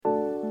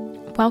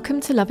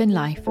Welcome to Love in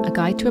Life, a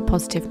guide to a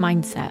positive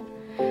mindset.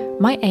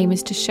 My aim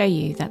is to show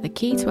you that the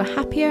key to a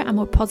happier and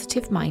more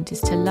positive mind is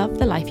to love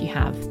the life you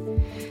have.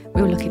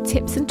 We will look at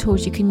tips and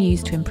tools you can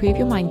use to improve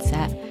your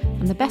mindset,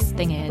 and the best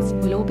thing is,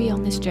 we'll all be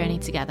on this journey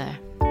together.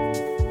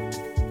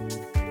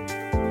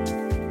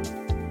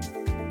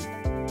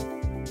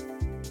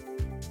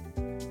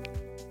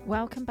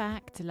 Welcome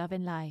back to Love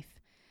in Life,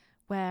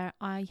 where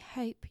I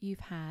hope you've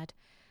had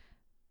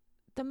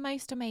the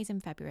most amazing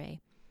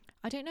February.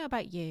 I don't know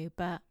about you,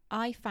 but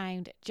I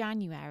found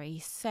January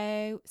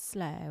so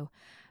slow,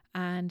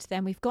 and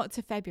then we've got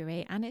to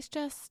February and it's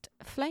just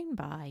flown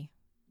by.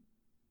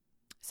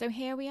 So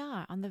here we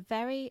are on the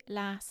very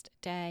last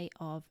day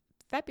of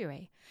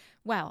February.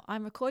 Well,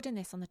 I'm recording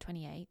this on the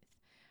 28th.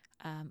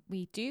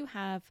 We do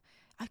have,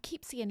 I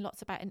keep seeing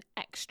lots about an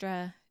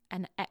extra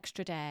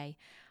day.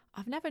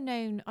 I've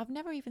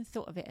never even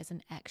thought of it as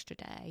an extra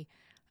day.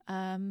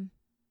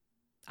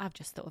 I've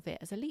just thought of it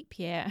as a leap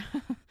year.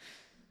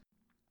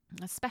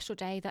 A special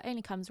day that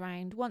only comes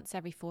round once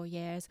every 4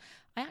 years.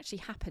 I actually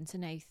happen to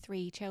know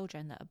 3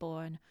 children that are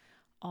born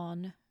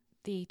on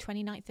the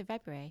 29th of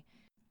February.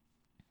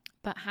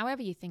 But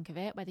however you think of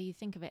it, whether you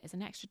think of it as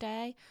an extra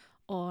day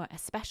or a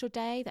special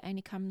day that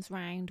only comes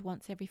round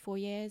once every 4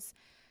 years,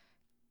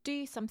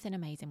 do something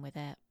amazing with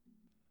it.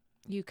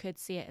 You could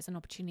see it as an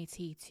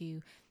opportunity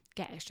to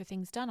get extra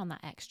things done on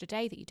that extra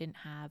day that you didn't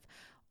have.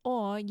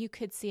 Or you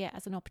could see it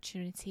as an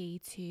opportunity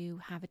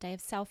to have a day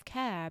of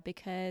self-care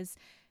because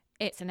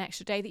it's an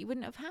extra day that you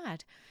wouldn't have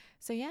had.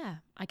 So yeah,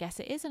 I guess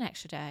it is an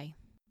extra day.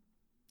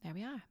 There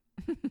we are.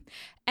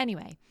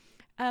 Anyway,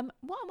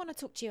 what I want to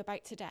talk to you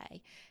about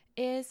today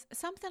is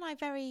something I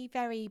very,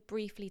 very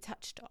briefly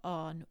touched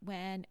on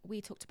when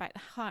we talked about the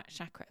heart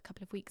chakra a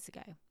couple of weeks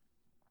ago.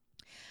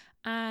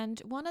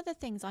 And one of the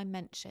things I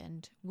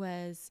mentioned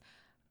was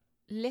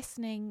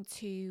listening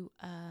to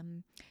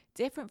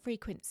different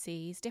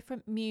frequencies,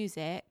 different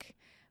music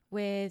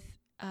with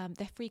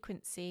the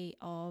frequency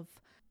of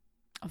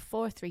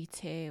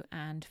 432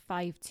 and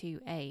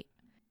 528.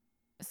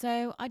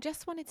 So I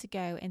just wanted to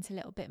go into a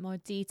little bit more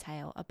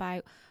detail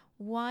about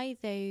why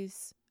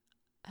those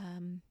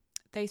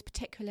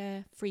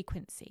particular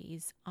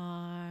frequencies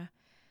are,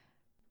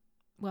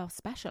 well,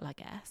 special, I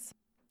guess.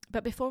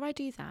 But before I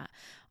do that,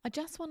 I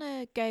just want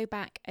to go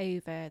back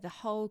over the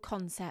whole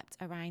concept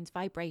around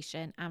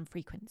vibration and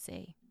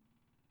frequency.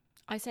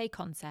 I say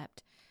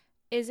concept.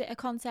 Is it a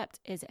concept?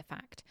 Is it a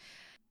fact?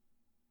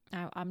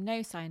 Now, I'm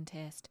no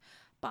scientist,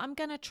 but I'm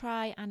going to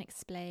try and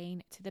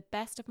explain to the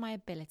best of my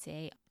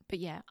ability. But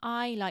yeah,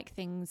 I like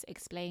things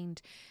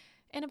explained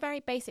in a very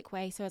basic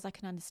way so as I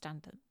can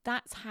understand them.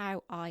 That's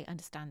how I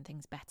understand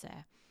things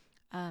better.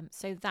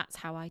 So that's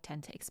how I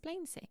tend to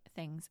explain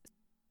things.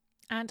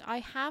 And I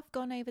have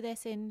gone over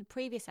this in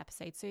previous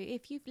episodes. So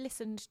if you've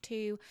listened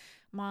to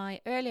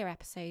my earlier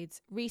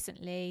episodes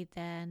recently,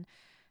 then,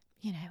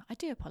 I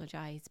do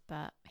apologise,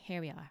 but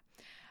here we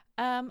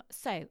are.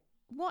 So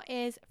what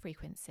is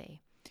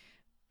frequency?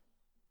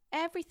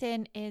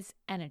 Everything is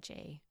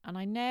energy. And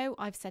I know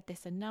I've said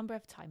this a number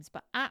of times,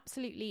 but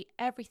absolutely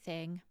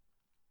everything,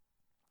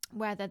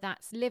 whether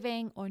that's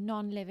living or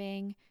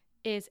non-living,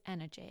 is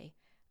energy.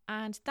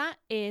 And that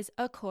is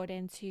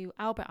according to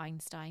Albert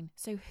Einstein.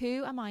 So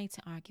who am I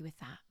to argue with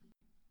that?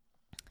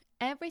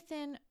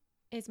 Everything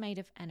is made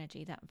of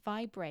energy that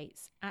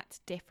vibrates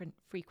at different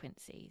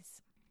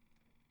frequencies.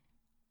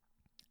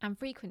 And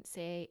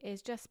frequency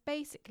is just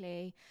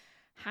basically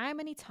how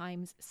many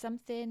times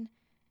something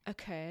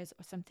occurs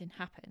or something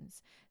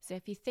happens. So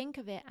if you think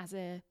of it as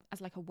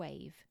like a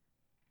wave,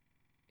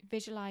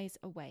 visualize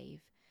a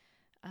wave.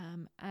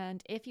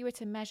 And if you were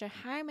to measure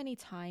how many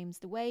times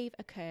the wave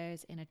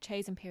occurs in a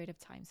chosen period of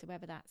time, so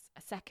whether that's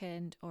a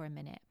second or a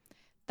minute,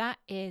 that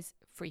is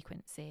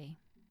frequency.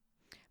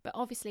 But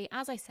obviously,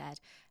 as I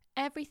said,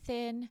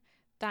 everything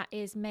that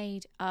is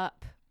made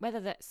up, whether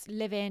that's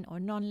living or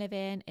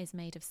non-living, is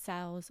made of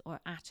cells or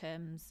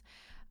atoms.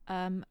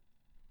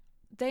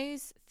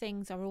 Those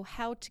things are all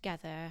held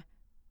together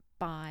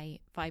by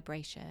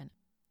vibration.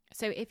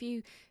 So if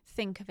you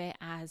think of it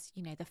as,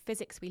 the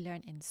physics we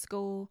learned in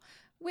school,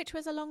 which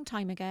was a long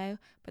time ago,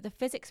 but the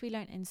physics we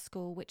learned in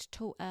school, which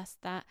taught us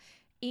that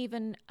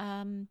even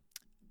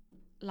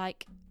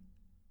like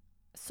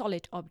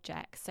solid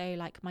objects, so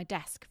like my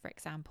desk, for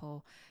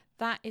example,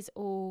 that is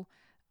all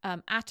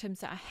atoms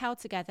that are held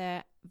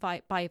together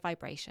by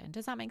vibration.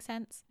 Does that make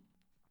sense?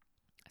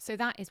 So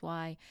that is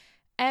why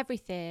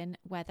everything,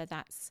 whether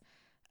that's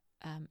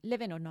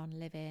living or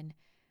non-living,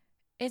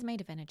 is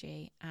made of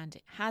energy, and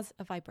it has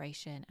a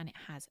vibration and it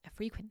has a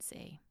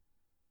frequency.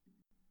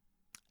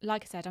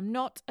 Like I said, I'm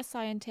not a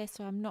scientist,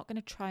 so I'm not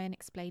going to try and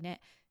explain it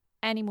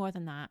any more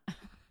than that,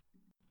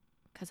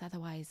 because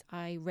otherwise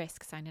I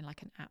risk sounding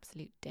like an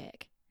absolute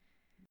dick.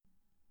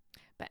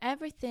 But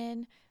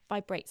everything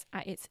vibrates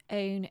at its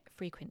own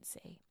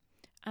frequency,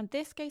 and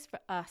this goes for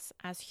us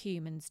as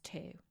humans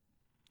too.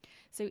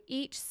 So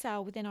each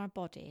cell within our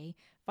body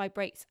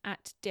vibrates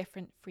at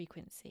different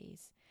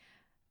frequencies.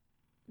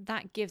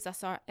 That gives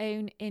us our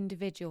own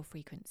individual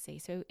frequency.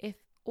 So if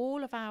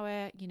all of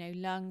our,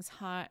 lungs,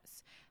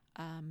 hearts,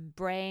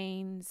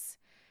 brains,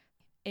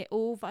 it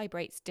all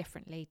vibrates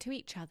differently to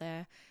each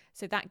other.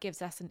 So that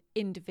gives us an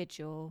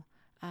individual,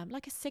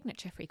 like a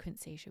signature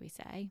frequency, should we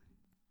say.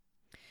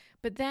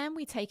 But then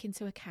we take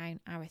into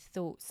account our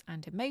thoughts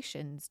and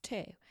emotions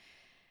too.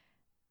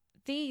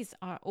 These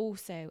are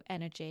also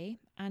energy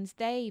and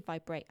they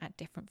vibrate at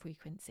different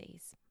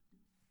frequencies.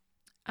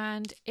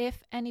 And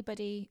if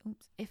anybody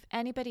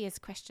is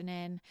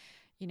questioning,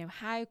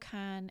 how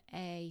can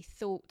a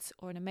thought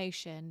or an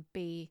emotion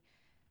be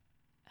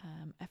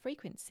a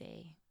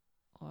frequency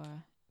or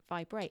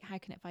vibrate? How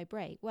can it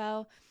vibrate?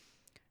 Well,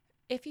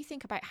 if you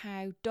think about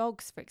how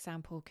dogs, for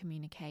example,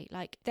 communicate,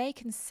 like they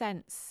can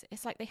sense,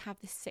 it's like they have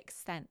this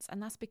sixth sense,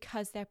 and that's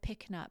because they're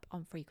picking up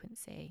on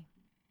frequency.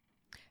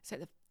 So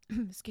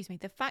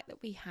the fact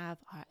that we have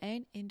our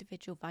own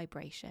individual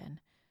vibration,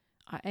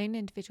 our own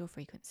individual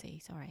frequency,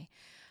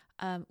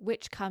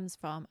 which comes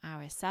from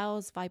our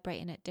cells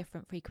vibrating at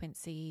different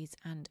frequencies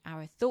and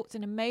our thoughts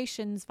and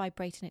emotions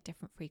vibrating at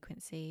different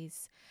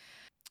frequencies.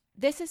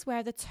 This is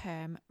where the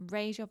term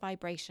raise your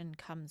vibration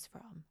comes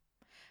from.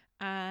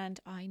 And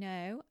I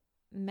know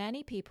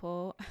many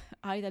people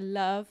either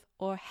love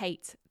or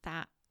hate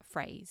that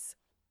phrase.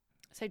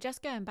 So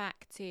just going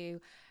back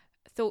to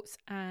thoughts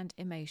and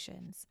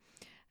emotions,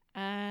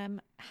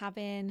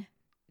 having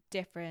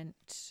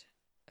different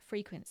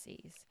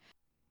frequencies.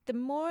 The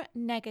more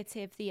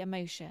negative the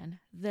emotion,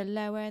 the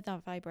lower the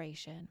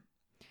vibration.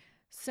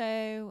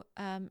 So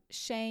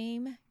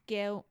shame,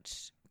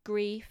 guilt,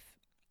 grief,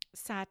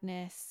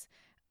 sadness,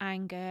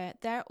 anger,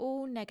 they're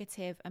all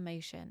negative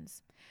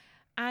emotions.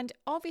 And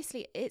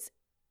obviously it's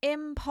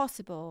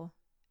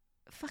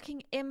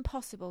fucking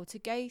impossible to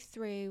go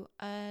through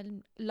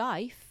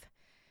life.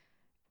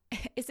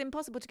 It's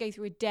impossible to go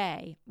through a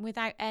day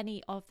without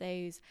any of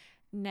those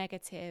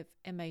negative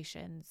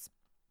emotions.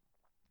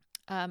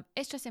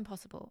 It's just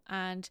impossible.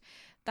 And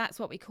that's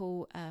what we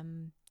call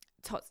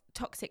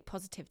toxic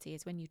positivity,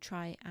 is when you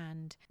try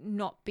and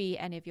not be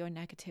any of your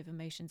negative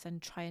emotions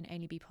and try and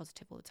only be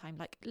positive all the time.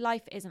 Like,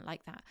 life isn't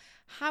like that.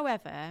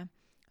 However,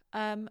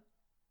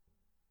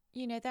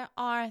 there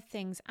are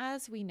things,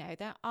 as we know,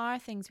 there are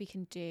things we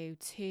can do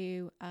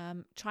to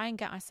try and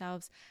get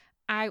ourselves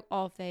out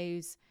of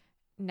those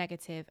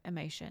negative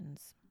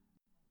emotions.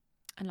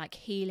 And like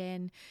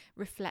healing,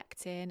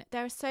 reflecting,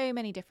 there are so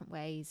many different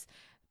ways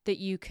that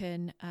you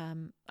can,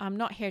 I'm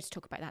not here to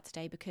talk about that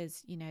today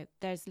because,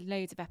 there's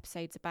loads of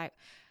episodes about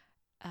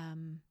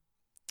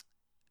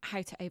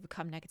how to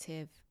overcome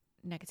negative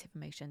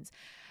emotions.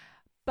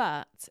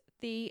 But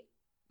the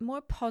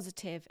more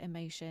positive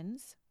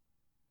emotions,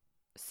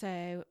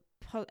 so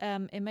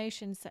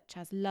emotions such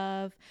as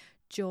love,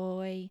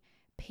 joy,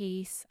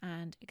 peace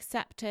and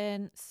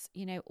acceptance,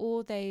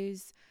 all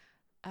those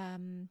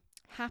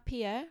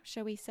happier,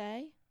 shall we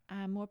say,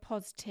 more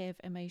positive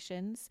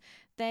emotions,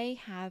 they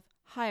have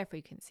higher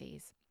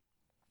frequencies.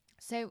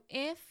 So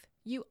if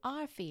you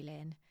are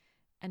feeling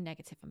a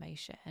negative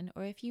emotion,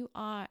 or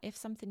if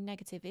something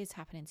negative is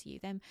happening to you,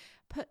 then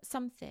put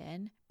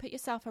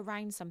yourself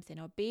around something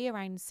or be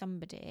around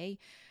somebody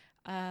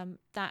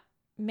that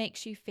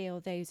makes you feel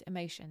those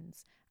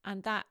emotions,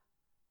 and that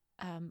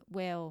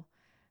will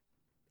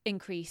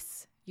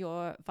increase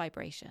your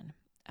vibration.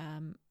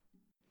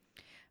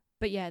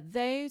 But yeah,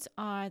 those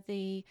are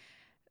the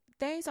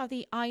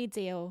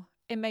ideal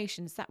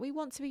emotions that we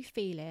want to be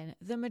feeling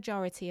the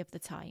majority of the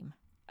time.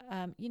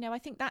 I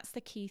think that's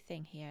the key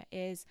thing here,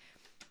 is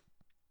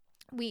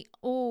we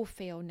all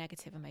feel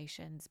negative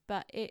emotions,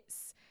 but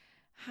it's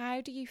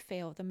how do you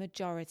feel the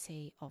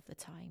majority of the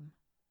time?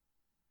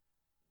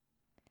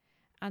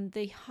 And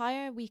the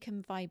higher we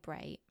can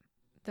vibrate,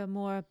 the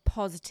more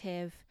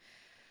positive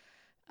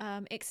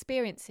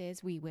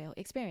experiences we will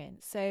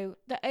experience. So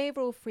the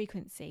overall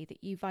frequency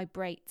that you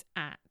vibrate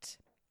at,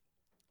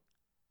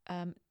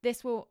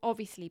 this will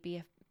obviously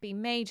be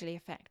majorly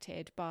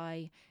affected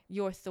by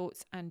your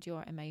thoughts and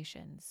your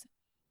emotions.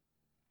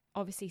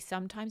 Obviously,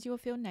 sometimes you will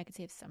feel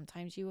negative,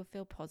 sometimes you will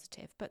feel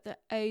positive, but the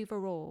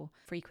overall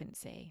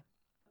frequency.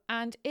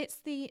 And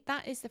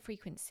that is the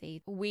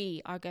frequency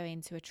we are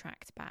going to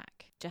attract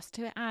back. Just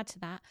to add to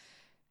that,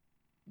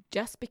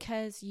 just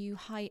because you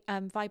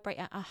vibrate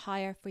at a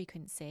higher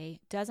frequency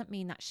doesn't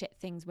mean that shit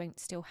things won't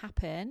still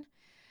happen.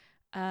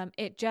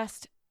 It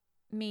just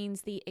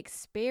means the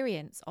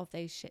experience of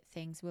those shit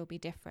things will be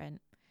different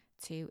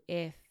to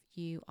if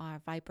you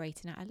are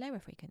vibrating at a lower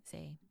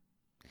frequency.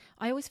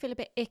 I always feel a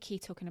bit icky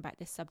talking about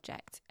this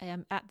subject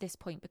at this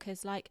point,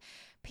 because like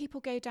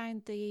people go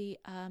down the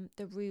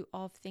route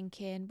of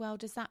thinking, well,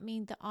 does that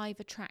mean that I've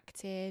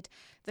attracted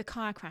the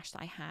car crash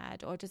that I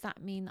had, or does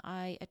that mean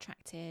I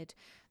attracted,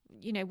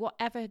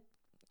 whatever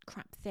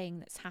crap thing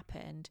that's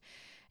happened?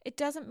 It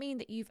doesn't mean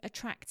that you've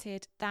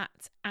attracted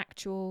that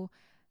actual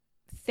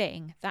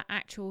thing, that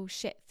actual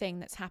shit thing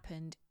that's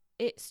happened.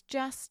 It's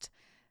just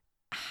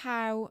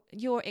how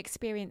your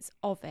experience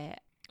of it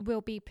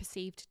will be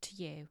perceived to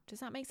you. Does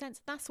that make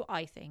sense? That's what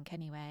I think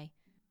anyway.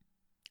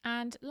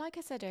 And like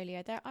I said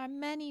earlier, there are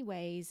many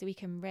ways we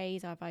can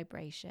raise our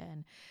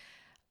vibration.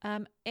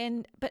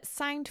 But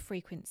sound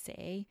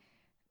frequency,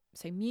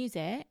 so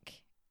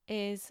music,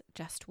 is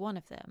just one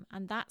of them,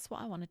 and that's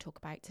what I want to talk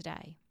about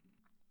today.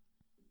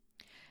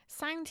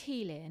 Sound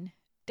healing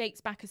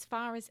dates back as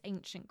far as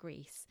ancient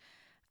Greece,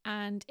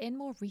 and in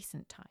more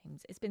recent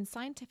times, it's been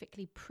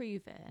scientifically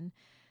proven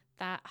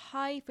that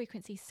high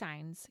frequency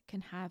sounds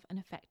can have an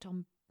effect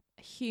on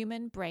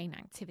human brain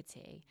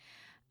activity,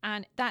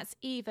 and that's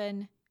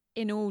even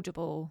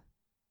inaudible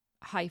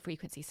high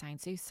frequency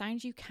sounds, so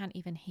sounds you can't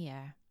even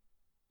hear.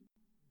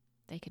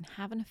 They can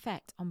have an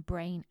effect on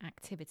brain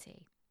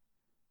activity.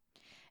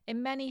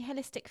 In many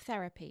holistic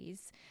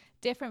therapies,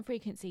 different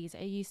frequencies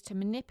are used to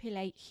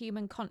manipulate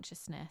human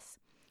consciousness.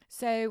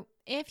 So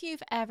if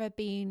you've ever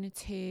been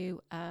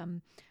to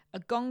a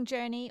gong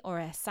journey or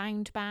a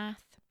sound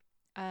bath,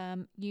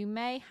 you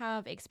may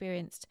have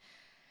experienced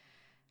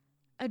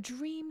a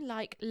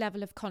dream-like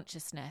level of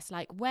consciousness.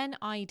 Like when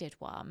I did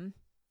one,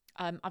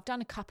 I've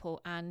done a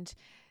couple, and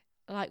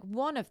like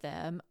one of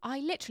them, I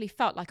literally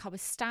felt like I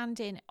was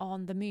standing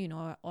on the moon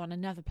or on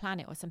another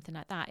planet or something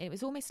like that. It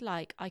was almost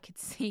like I could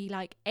see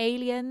like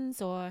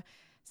aliens or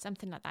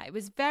something like that. It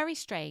was very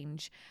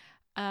strange.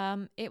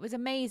 It was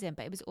amazing,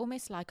 but it was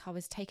almost like I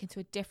was taken to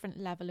a different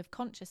level of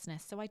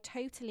consciousness. So I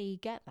totally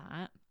get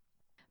that.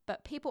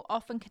 But people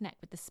often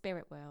connect with the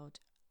spirit world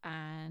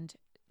and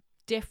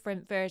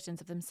different versions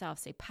of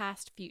themselves, so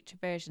past, future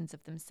versions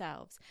of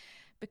themselves,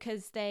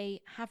 because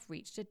they have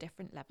reached a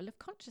different level of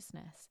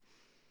consciousness.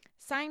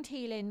 Sound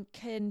healing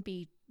can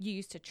be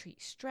used to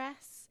treat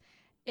stress.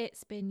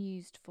 It's been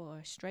used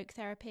for stroke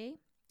therapy.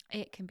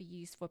 It can be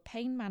used for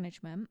pain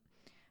management.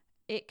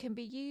 It can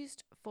be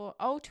used for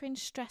altering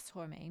stress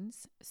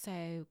hormones,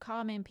 so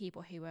calming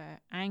people who are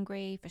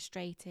angry,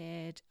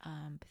 frustrated,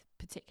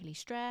 particularly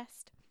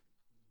stressed.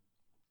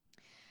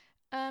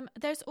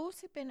 There's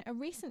also been a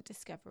recent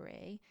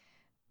discovery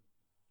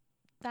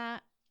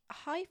that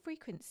high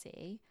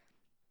frequency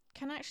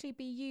can actually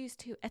be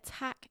used to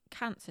attack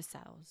cancer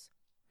cells.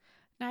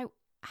 Now,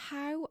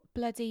 how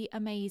bloody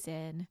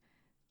amazing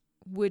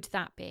would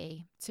that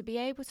be to be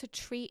able to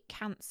treat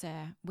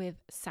cancer with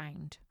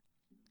sound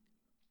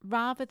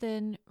rather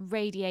than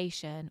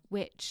radiation,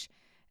 which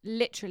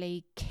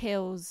literally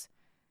kills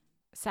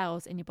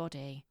cells in your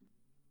body?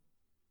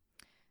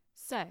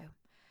 So,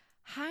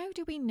 how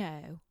do we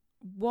know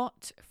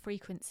what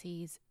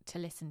frequencies to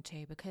listen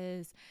to?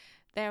 Because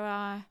there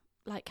are,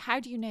 like,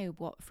 how do you know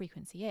what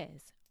frequency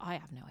is? I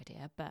have no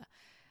idea, but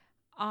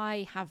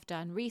I have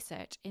done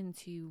research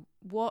into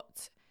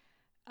what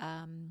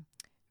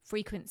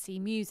frequency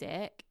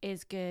music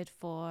is good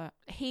for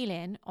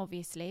healing,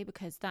 obviously,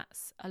 because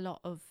that's a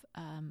lot of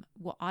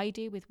what I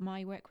do with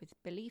my work with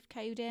belief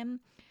coding.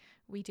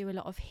 We do a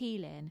lot of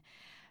healing.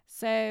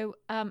 So,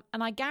 and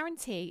I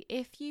guarantee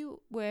if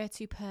you were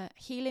to put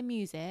healing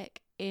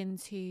music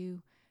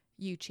into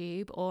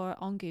YouTube or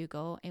on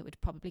Google, it would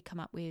probably come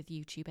up with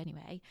YouTube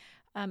anyway.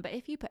 But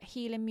if you put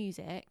healing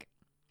music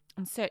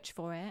and search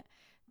for it,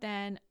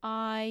 then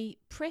I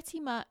pretty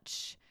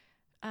much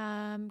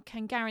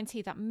can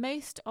guarantee that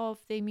most of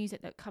the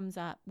music that comes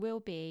up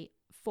will be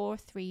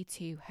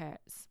 432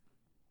 hertz.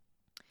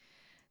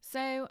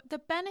 So the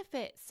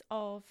benefits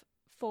of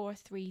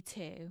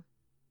 432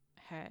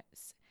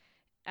 hertz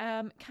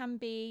can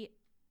be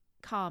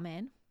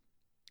calming.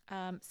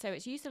 So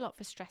it's used a lot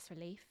for stress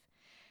relief.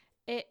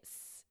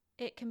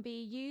 It can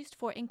be used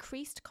for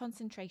increased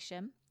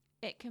concentration.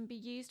 It can be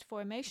used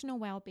for emotional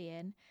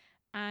well-being,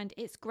 and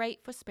it's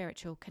great for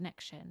spiritual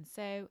connection.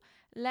 So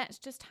let's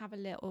just have a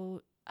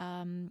little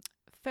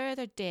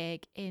further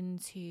dig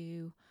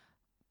into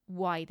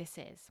why this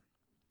is.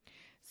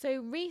 So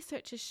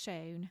research has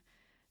shown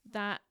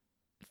that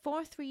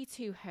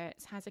 432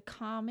 hertz has a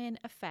calming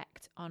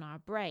effect on our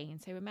brain.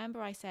 So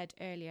remember I said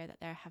earlier that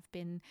there have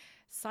been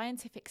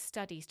scientific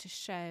studies to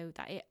show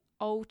that it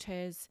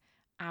alters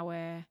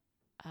our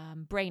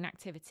brain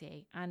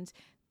activity. And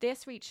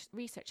this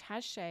research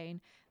has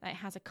shown that it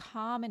has a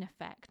calming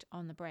effect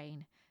on the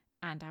brain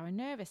and our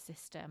nervous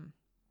system.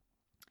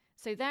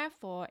 So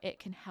therefore, it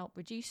can help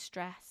reduce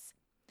stress.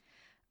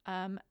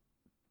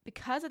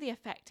 Because of the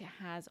effect it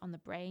has on the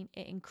brain,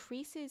 it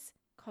increases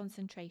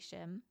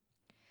concentration,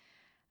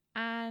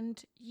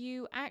 and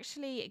you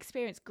actually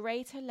experience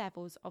greater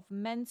levels of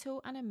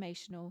mental and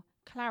emotional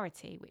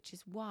clarity, which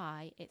is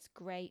why it's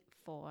great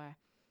for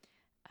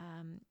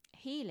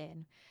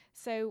healing.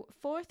 So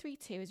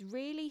 432 is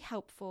really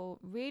helpful,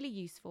 really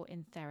useful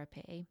in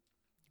therapy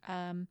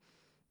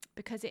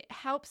because it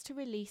helps to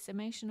release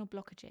emotional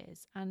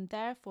blockages and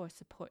therefore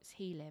supports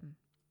healing.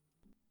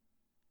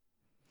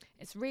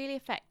 It's really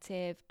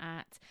effective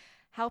at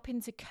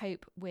helping to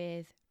cope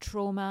with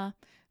trauma,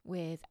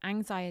 with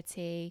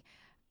anxiety,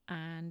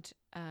 and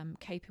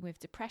coping with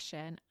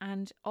depression.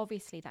 And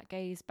obviously that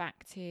goes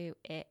back to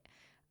it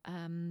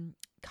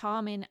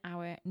calming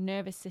our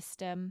nervous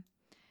system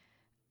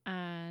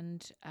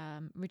and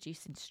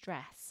reducing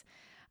stress.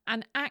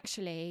 And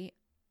actually,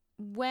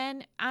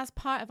 when, as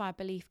part of our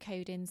belief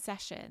coding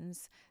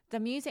sessions, the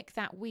music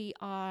that we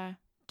are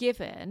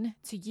given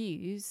to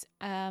use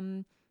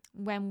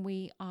when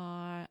we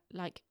are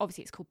like,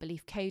 obviously it's called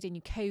belief coding.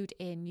 You code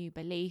in new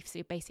beliefs. So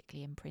you're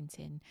basically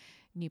imprinting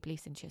new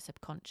beliefs into your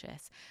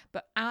subconscious.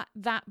 But at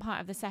that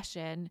part of the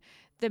session,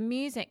 the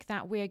music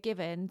that we're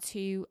given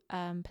to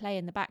play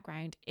in the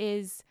background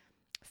is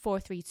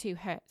 432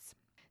 hertz.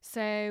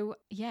 So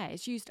yeah,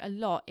 it's used a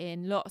lot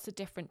in lots of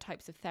different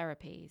types of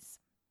therapies.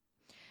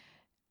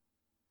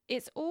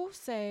 It's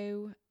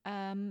also,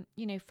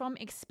 from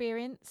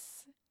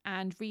experience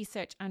and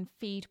research and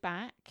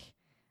feedback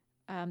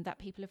that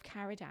people have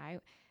carried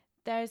out,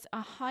 there's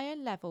a higher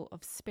level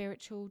of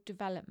spiritual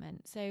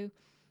development. So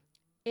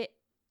it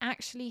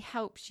actually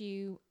helps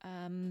you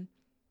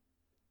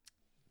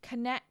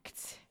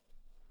connect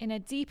in a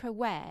deeper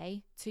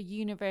way to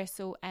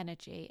universal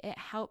energy. It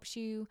helps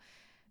you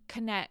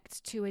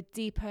connect to a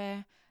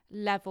deeper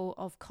level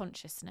of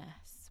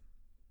consciousness.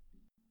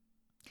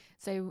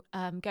 So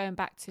going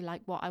back to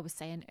like what I was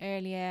saying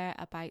earlier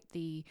about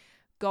the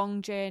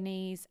gong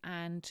journeys,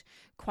 and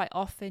quite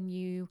often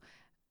you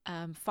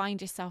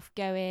find yourself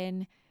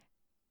going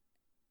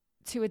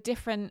to a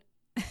different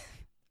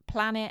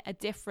planet, a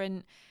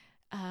different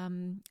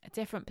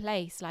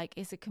place. Like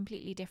it's a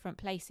completely different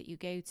place that you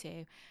go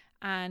to,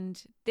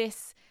 and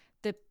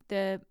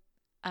the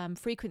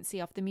frequency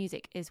of the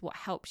music is what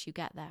helps you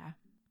get there.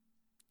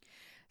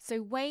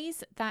 So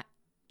ways that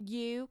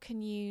you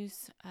can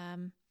use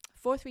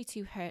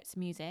 432 hertz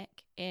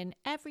music in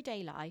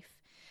everyday life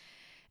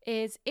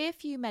is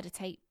if you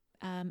meditate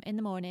in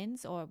the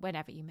mornings, or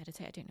whenever you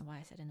meditate. I don't know why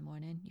I said in the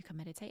morning. You can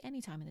meditate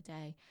any time of the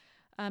day.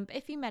 But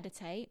if you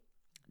meditate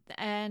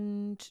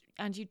and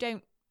you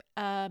don't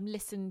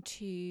listen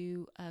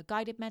to a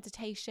guided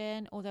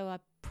meditation, although I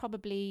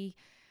probably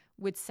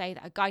would say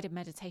that a guided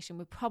meditation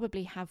would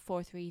probably have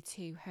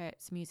 432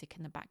 hertz music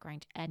in the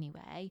background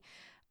anyway.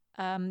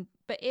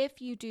 But if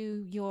you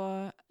do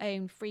your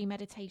own free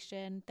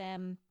meditation,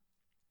 then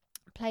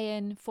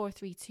playing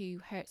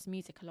 432 hertz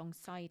music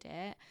alongside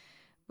it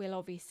will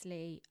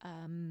obviously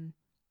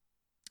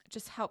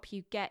just help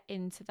you get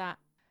into that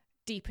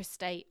deeper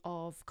state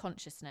of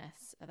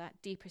consciousness, or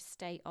that deeper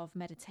state of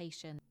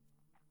meditation.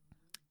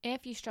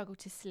 If you struggle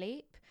to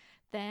sleep,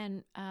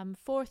 then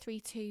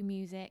 432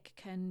 music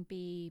can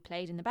be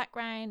played in the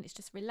background. It's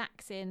just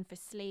relaxing for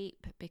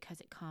sleep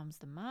because it calms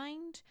the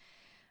mind.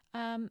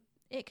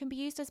 It can be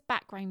used as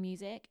background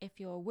music if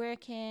you're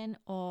working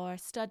or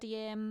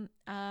studying,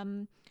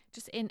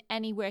 just in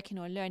any working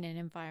or learning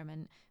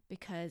environment,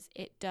 because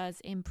it does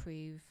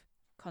improve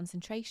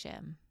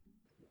concentration.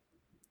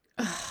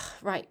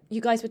 Right, you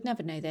guys would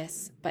never know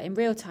this, but in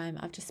real time,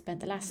 I've just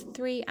spent the last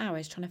 3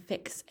 hours trying to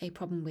fix a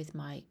problem with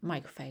my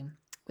microphone,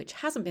 which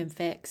hasn't been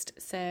fixed.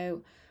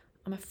 So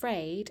I'm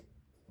afraid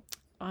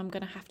I'm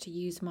going to have to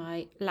use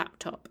my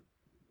laptop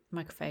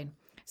microphone.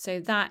 So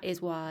that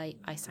is why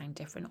I sound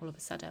different all of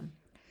a sudden.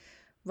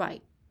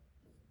 Right,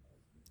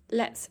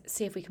 let's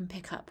see if we can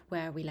pick up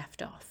where we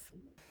left off.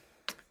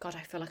 God,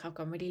 I feel like I've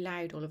gone really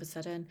loud all of a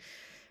sudden.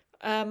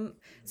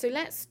 So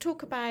let's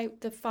talk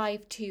about the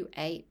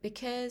 528,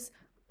 because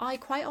I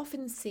quite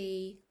often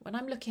see when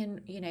I'm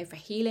looking, for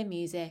healing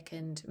music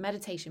and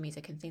meditation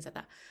music and things like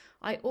that,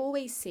 I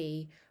always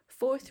see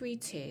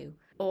 432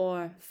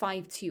 or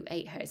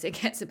 528 hertz. It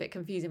gets a bit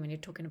confusing when you're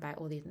talking about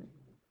all these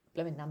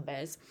blooming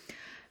numbers.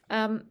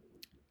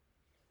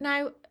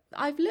 Now,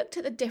 I've looked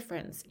at the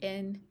difference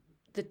in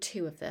the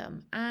two of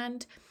them,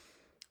 and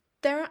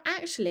there are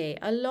actually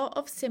a lot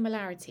of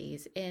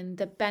similarities in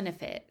the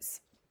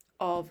benefits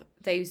of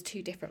those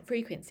two different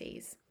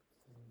frequencies.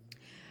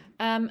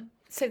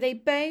 So they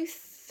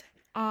both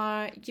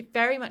are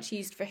very much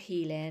used for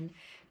healing.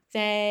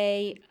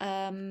 They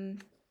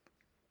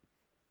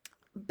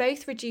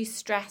both reduce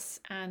stress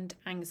and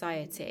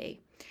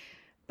anxiety.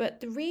 But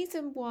the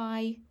reason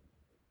why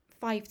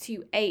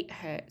 528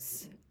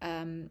 hertz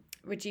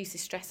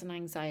reduces stress and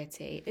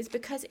anxiety is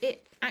because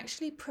it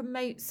actually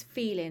promotes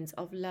feelings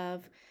of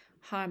love,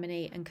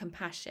 harmony and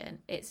compassion.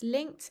 It's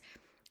linked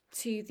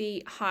to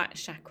the heart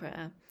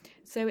chakra,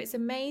 so it's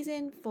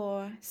amazing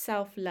for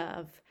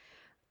self-love.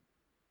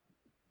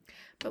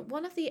 But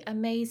one of the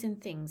amazing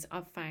things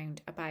I've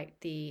found about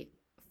the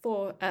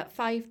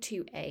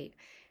 528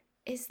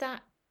 is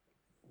that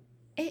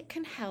it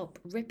can help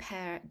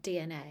repair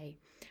DNA.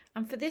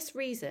 And for this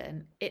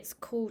reason, it's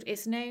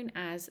known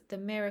as the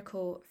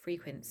miracle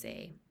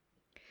frequency.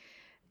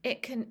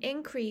 It can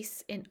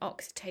increase in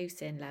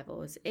oxytocin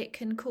levels. It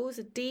can cause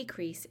a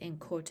decrease in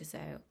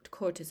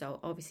cortisol,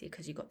 obviously,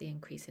 because you've got the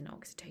increase in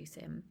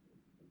oxytocin.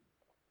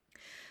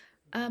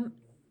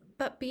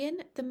 But being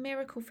the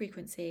miracle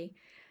frequency,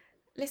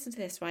 listen to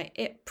this, right?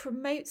 It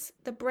promotes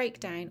the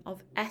breakdown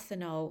of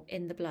ethanol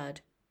in the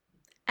blood.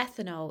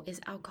 Ethanol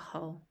is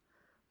alcohol.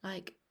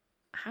 Like,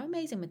 how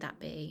amazing would that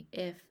be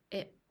if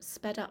it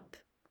sped up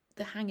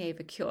the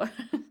hangover cure?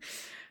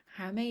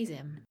 How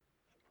amazing.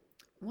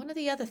 One of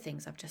the other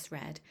things I've just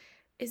read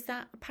is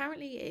that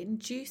apparently it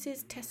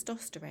induces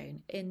testosterone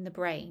in the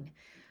brain,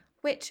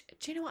 which,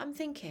 do you know what I'm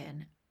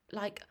thinking?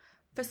 Like,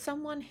 for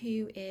someone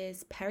who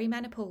is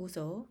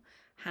perimenopausal,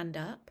 hand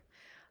up,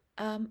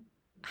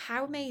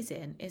 how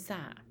amazing is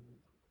that?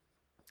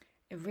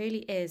 It really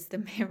is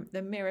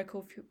the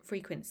miracle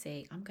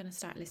frequency. I'm going to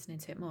start listening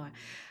to it more.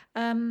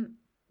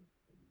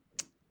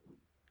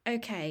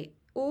 Okay.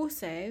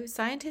 Also,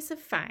 scientists have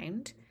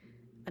found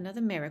another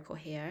miracle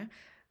here.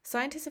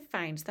 Scientists have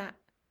found that.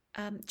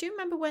 Do you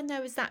remember when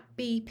there was that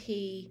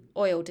BP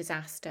oil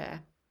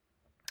disaster?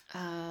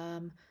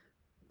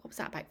 What was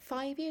that, about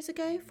 5 years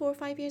ago? 4 or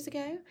 5 years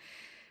ago?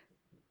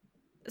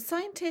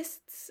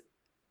 Scientists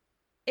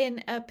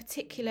in a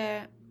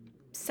particular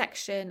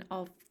section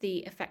of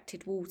the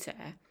affected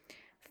water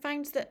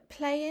found that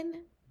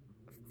playing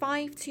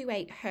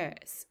 528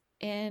 hertz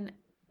in,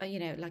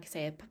 like I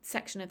say, a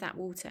section of that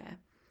water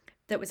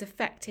that was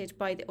affected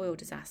by the oil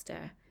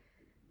disaster,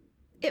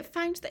 it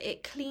found that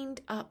it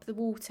cleaned up the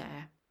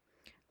water.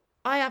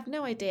 I have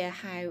no idea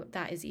how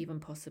that is even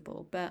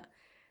possible, but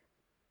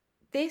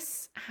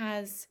this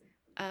has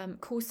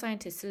caused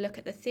scientists to look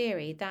at the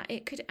theory that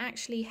it could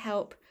actually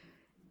help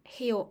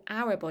heal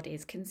our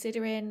bodies,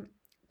 considering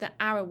that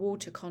our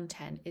water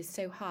content is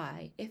so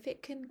high. If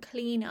it can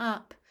clean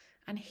up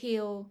and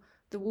heal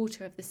the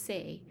water of the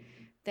sea,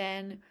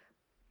 then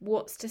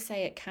what's to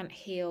say it can't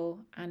heal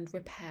and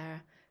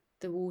repair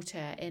the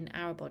water in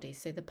our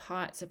bodies, so the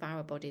parts of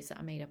our bodies that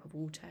are made up of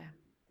water.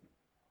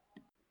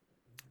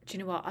 Do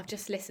you know what? I've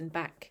just listened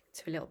back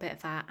to a little bit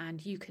of that,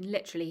 and you can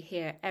literally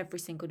hear every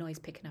single noise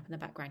picking up in the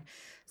background.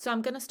 So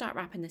I'm going to start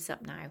wrapping this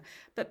up now.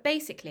 But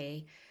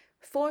basically,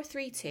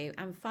 432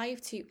 and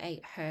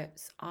 528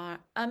 hertz are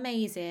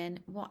amazing,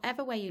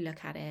 whatever way you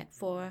look at it,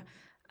 for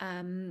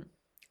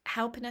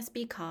helping us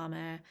be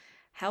calmer,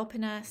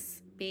 helping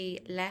us be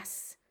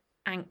less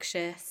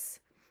anxious,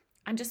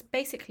 and just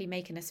basically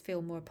making us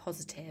feel more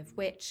positive,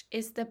 which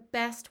is the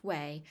best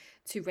way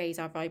to raise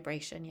our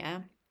vibration,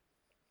 yeah?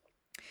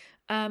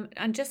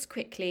 And just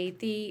quickly,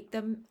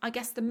 I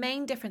guess the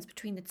main difference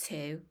between the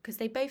two, because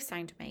they both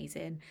sound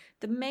amazing,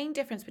 the main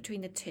difference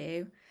between the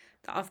two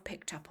that I've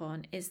picked up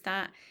on is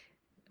that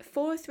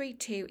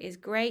 432 is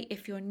great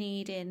if you're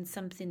needing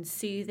something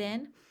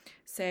soothing,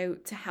 so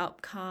to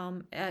help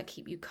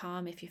keep you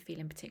calm if you're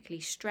feeling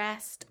particularly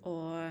stressed,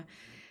 or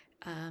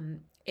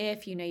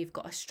if you know you've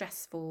got a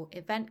stressful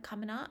event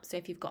coming up. So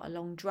if you've got a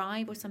long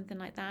drive or something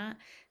like that,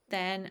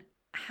 then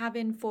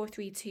having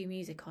 432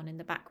 music on in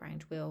the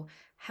background will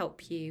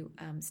help you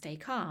stay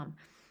calm.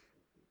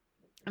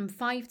 And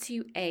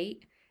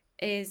 528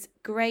 is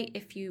great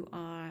if you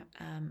are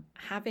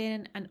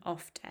having an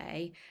off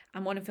day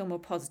and want to feel more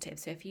positive.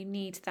 So if you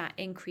need that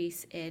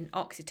increase in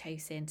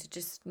oxytocin to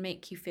just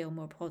make you feel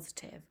more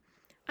positive.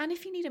 And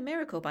if you need a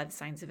miracle, by the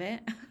sounds of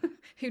it,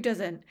 who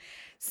doesn't?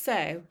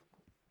 So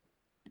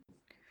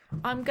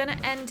I'm going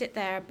to end it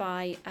there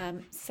by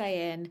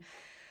saying,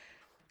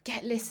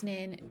 get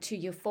listening to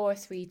your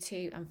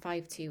 432 and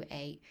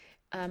 528.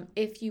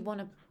 If you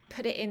want to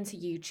put it into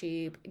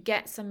YouTube,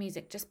 get some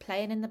music just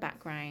playing in the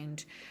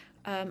background.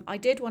 I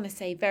did want to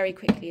say very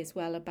quickly as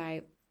well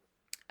about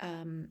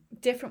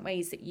different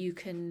ways that you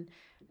can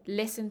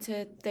listen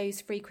to those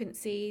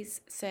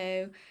frequencies.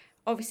 So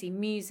obviously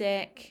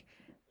music,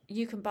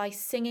 you can buy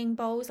singing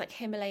bowls, like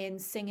Himalayan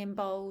singing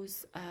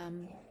bowls,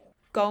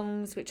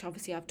 gongs, which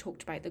obviously I've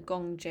talked about, the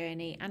gong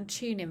journey, and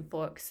tuning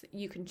forks.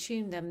 You can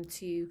tune them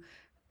to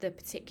the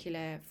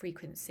particular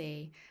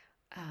frequency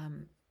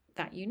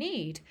that you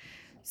need.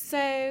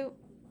 So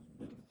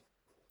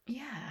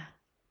yeah,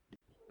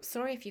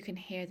 sorry if you can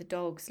hear the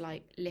dogs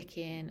like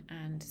licking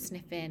and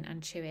sniffing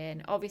and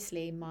chewing.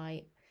 Obviously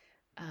my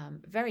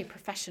very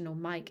professional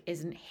mic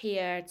isn't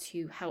here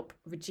to help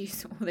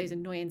reduce all those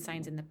annoying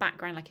sounds in the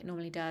background like it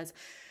normally does,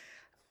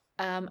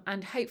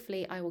 and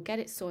hopefully I will get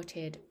it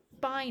sorted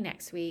by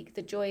next week.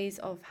 The joys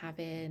of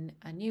having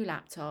a new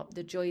laptop,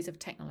 the joys of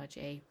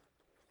technology.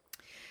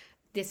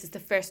 This is the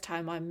first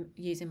time I'm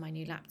using my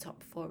new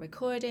laptop for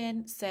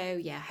recording. So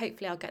yeah,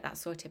 hopefully I'll get that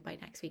sorted by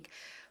next week.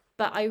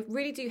 But I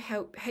really do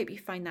hope you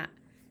find that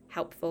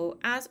helpful.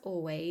 As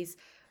always,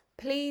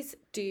 please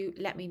do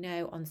let me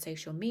know on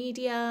social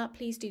media.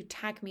 Please do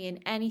tag me in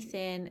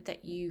anything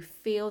that you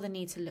feel the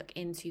need to look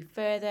into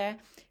further.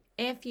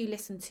 If you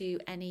listen to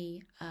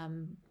any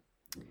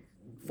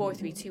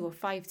 432 or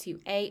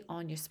 528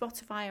 on your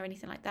Spotify or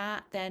anything like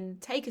that, then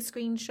take a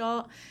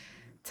screenshot,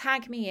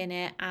 tag me in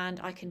it, and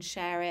I can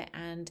share it,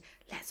 and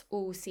let's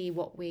all see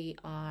what we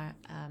are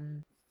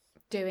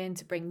doing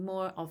to bring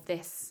more of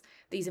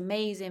these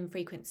amazing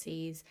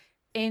frequencies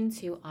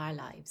into our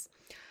lives.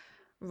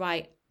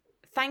 Right.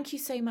 Thank you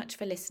so much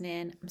for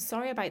listening. I'm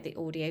sorry about the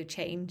audio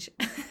change.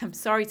 I'm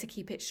sorry to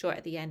keep it short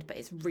at the end, but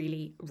it's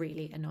really,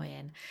 really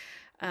annoying.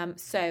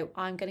 So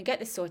I'm going to get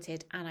this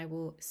sorted, and I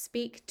will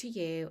speak to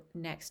you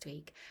next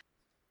week.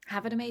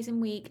 Have an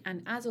amazing week.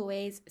 And as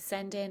always,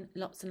 send in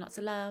lots and lots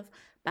of love.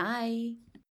 Bye.